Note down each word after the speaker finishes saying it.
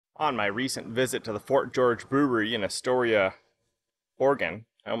On my recent visit to the Fort George Brewery in Astoria, Oregon,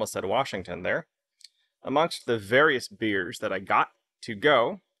 I almost said Washington there, amongst the various beers that I got to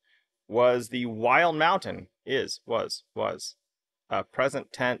go was the Wild Mountain. Was.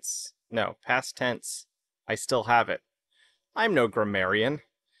 Present tense, no, past tense, I still have it. I'm no grammarian.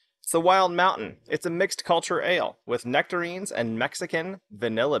 It's the Wild Mountain. It's a mixed culture ale with nectarines and Mexican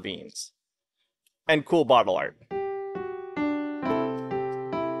vanilla beans. And cool bottle art.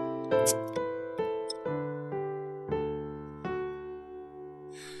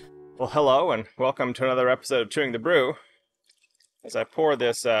 Well, hello, and welcome to another episode of Chewing the Brew. As I pour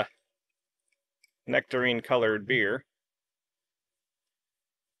this nectarine-colored beer,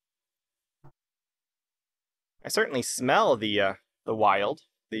 I certainly smell the wild,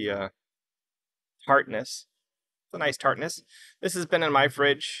 the tartness. It's a nice tartness. This has been in my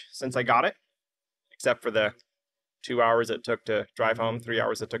fridge since I got it, except for the 2 hours it took to drive home, 3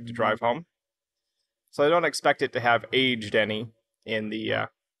 hours it took to drive home. So I don't expect it to have aged any in the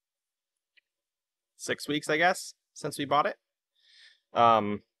 6 weeks, I guess, since we bought it.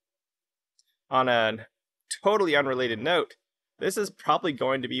 On a totally unrelated note, this is probably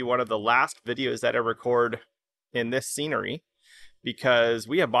going to be one of the last videos that I record in this scenery because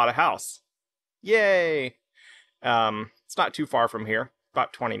we have bought a house. Yay! It's not too far from here,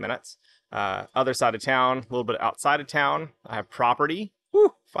 about 20 minutes. Other side of town, a little bit outside of town. I have property.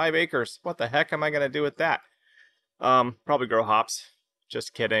 Woo! 5 acres. What the heck am I going to do with that? Probably grow hops.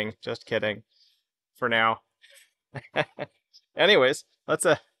 Just kidding. For now. Anyways, let's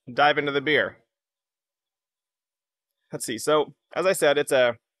dive into the beer. Let's see. So, as I said, it's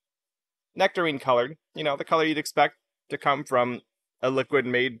a nectarine colored. You know, the color you'd expect to come from a liquid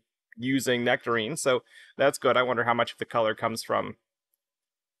made using nectarine. So that's good. I wonder how much of the color comes from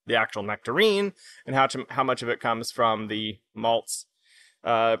the actual nectarine and how much of it comes from the malts.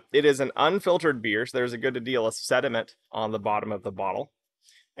 It is an unfiltered beer, so there's a good deal of sediment on the bottom of the bottle.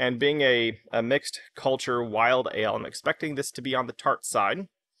 And being a mixed culture wild ale, I'm expecting this to be on the tart side.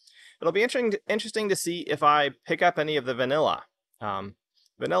 It'll be interesting to see if I pick up any of the vanilla.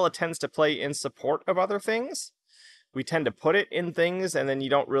 Vanilla tends to play in support of other things. We tend to put it in things, and then you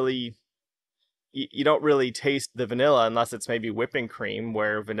don't really taste the vanilla unless it's maybe whipping cream,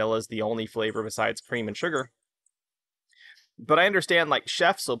 where vanilla is the only flavor besides cream and sugar. But I understand, like,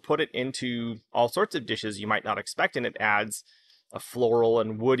 chefs will put it into all sorts of dishes you might not expect, and it adds a floral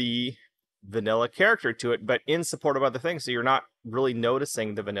and woody vanilla character to it, but in support of other things, so you're not really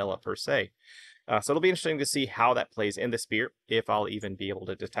noticing the vanilla per se. So it'll be interesting to see how that plays in this beer, if I'll even be able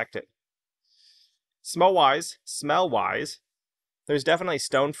to detect it. Smell-wise, there's definitely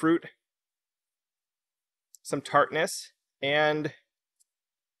stone fruit, some tartness, and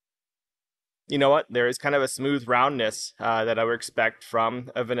you know what? There is kind of a smooth roundness that I would expect from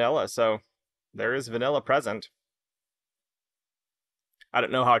a vanilla, so there is vanilla present. I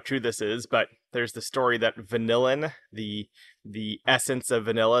don't know how true this is, but there's the story that vanillin, the essence of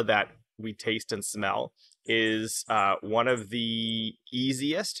vanilla that we taste and smell, is one of the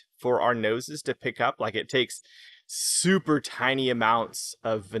easiest for our noses to pick up. Like, it takes super tiny amounts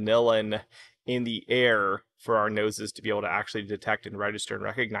of vanillin in the air for our noses to be able to actually detect and register and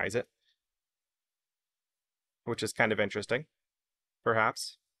recognize it, which is kind of interesting,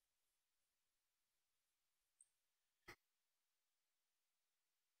 perhaps.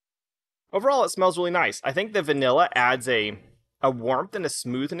 Overall, it smells really nice. I think the vanilla adds a warmth and a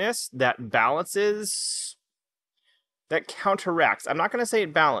smoothness that balances, that counteracts. I'm not going to say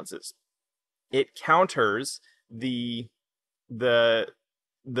it balances. It counters the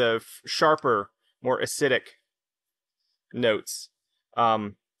sharper, more acidic notes.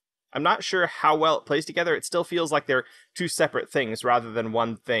 I'm not sure how well it plays together. It still feels like they're two separate things rather than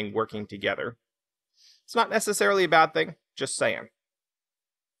one thing working together. It's not necessarily a bad thing, just saying.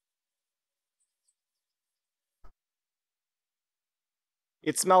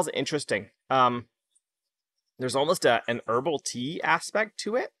 It smells interesting. There's almost an herbal tea aspect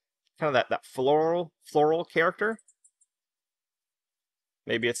to it. Kind of that floral character.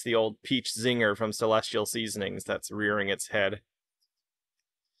 Maybe it's the old peach zinger from Celestial Seasonings that's rearing its head.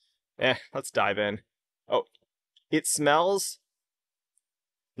 Let's dive in. Oh, it smells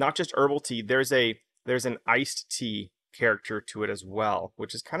not just herbal tea. There's an iced tea character to it as well,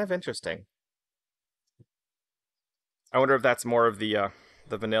 which is kind of interesting. I wonder if that's more of the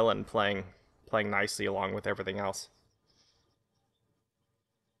vanillin playing nicely along with everything else.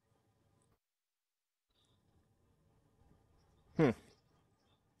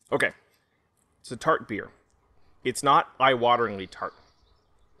 Okay, it's a tart beer. It's not eye-wateringly tart.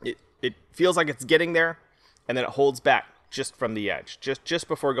 It feels like it's getting there, and then it holds back just from the edge, just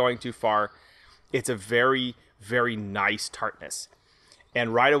before going too far. It's a very, very nice tartness.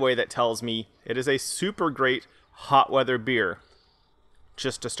 And right away that tells me it is a super great hot weather beer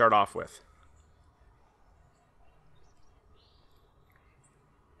just to start off with.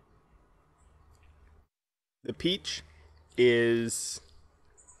 The peach is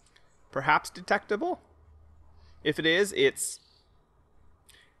perhaps detectable. If it is, it's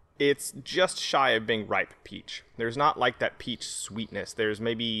just shy of being ripe peach. There's not like that peach sweetness. There's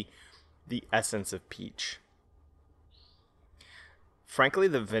maybe the essence of peach. Frankly,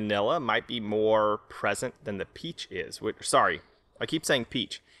 the vanilla might be more present than the peach is. Sorry, I keep saying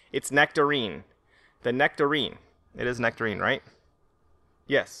peach. It's nectarine. The nectarine. It is nectarine, right?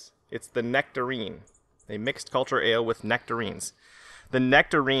 Yes, it's the nectarine. A mixed culture ale with nectarines. The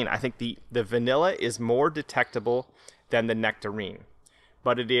nectarine, I think the vanilla is more detectable than the nectarine.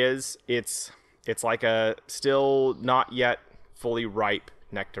 But it's like a still not yet fully ripe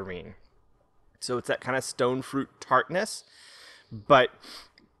nectarine. So it's that kind of stone fruit tartness. But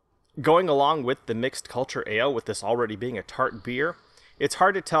going along with the mixed culture ale, with this already being a tart beer, it's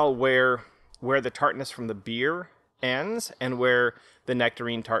hard to tell where the tartness from the beer ends and where the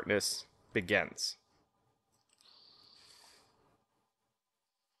nectarine tartness begins.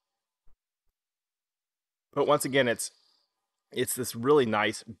 But once again, it's this really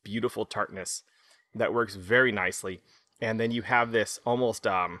nice, beautiful tartness that works very nicely. And then you have this almost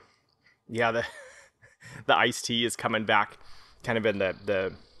yeah, the the iced tea is coming back kind of in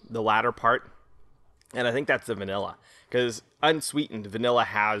the latter part. And I think that's the vanilla, because unsweetened vanilla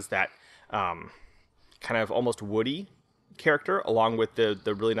has that kind of almost woody character, along with the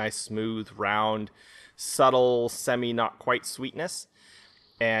really nice, smooth, round, subtle, semi not quite sweetness.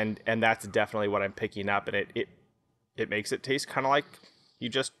 And that's definitely what I'm picking up, and it makes it taste kind of like you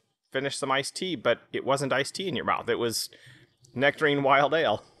just finished some iced tea, but it wasn't iced tea in your mouth. It was nectarine wild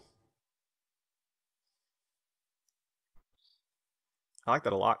ale. I like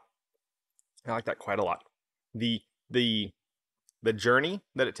that a lot. I like that quite a lot. The the the journey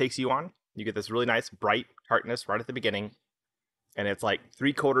that it takes you on, you get this really nice bright tartness right at the beginning, and it's like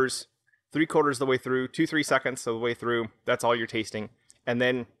three quarters of the way through, 2-3 seconds of the way through. That's all you're tasting, and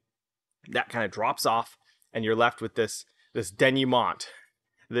then that kind of drops off, and you're left with this denouement,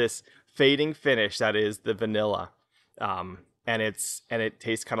 this fading finish that is the vanilla, and it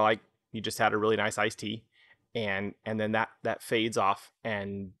tastes kind of like you just had a really nice iced tea, and then that fades off,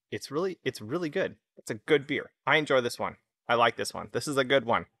 and it's really good. It's a good beer. I enjoy this one. I like this one. This is a good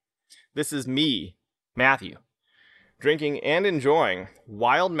one. This is me, Matthew, drinking and enjoying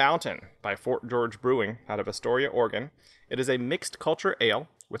Wild Mountain by Fort George Brewing out of Astoria, Oregon. It is a mixed culture ale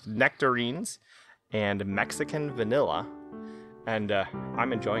with nectarines and Mexican vanilla, and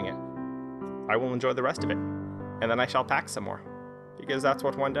I'm enjoying it. I will enjoy the rest of it, and then I shall pack some more, because that's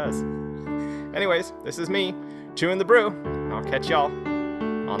what one does. Anyways, this is me, chewing the brew. I'll catch y'all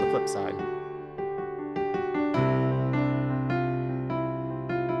on the flip side.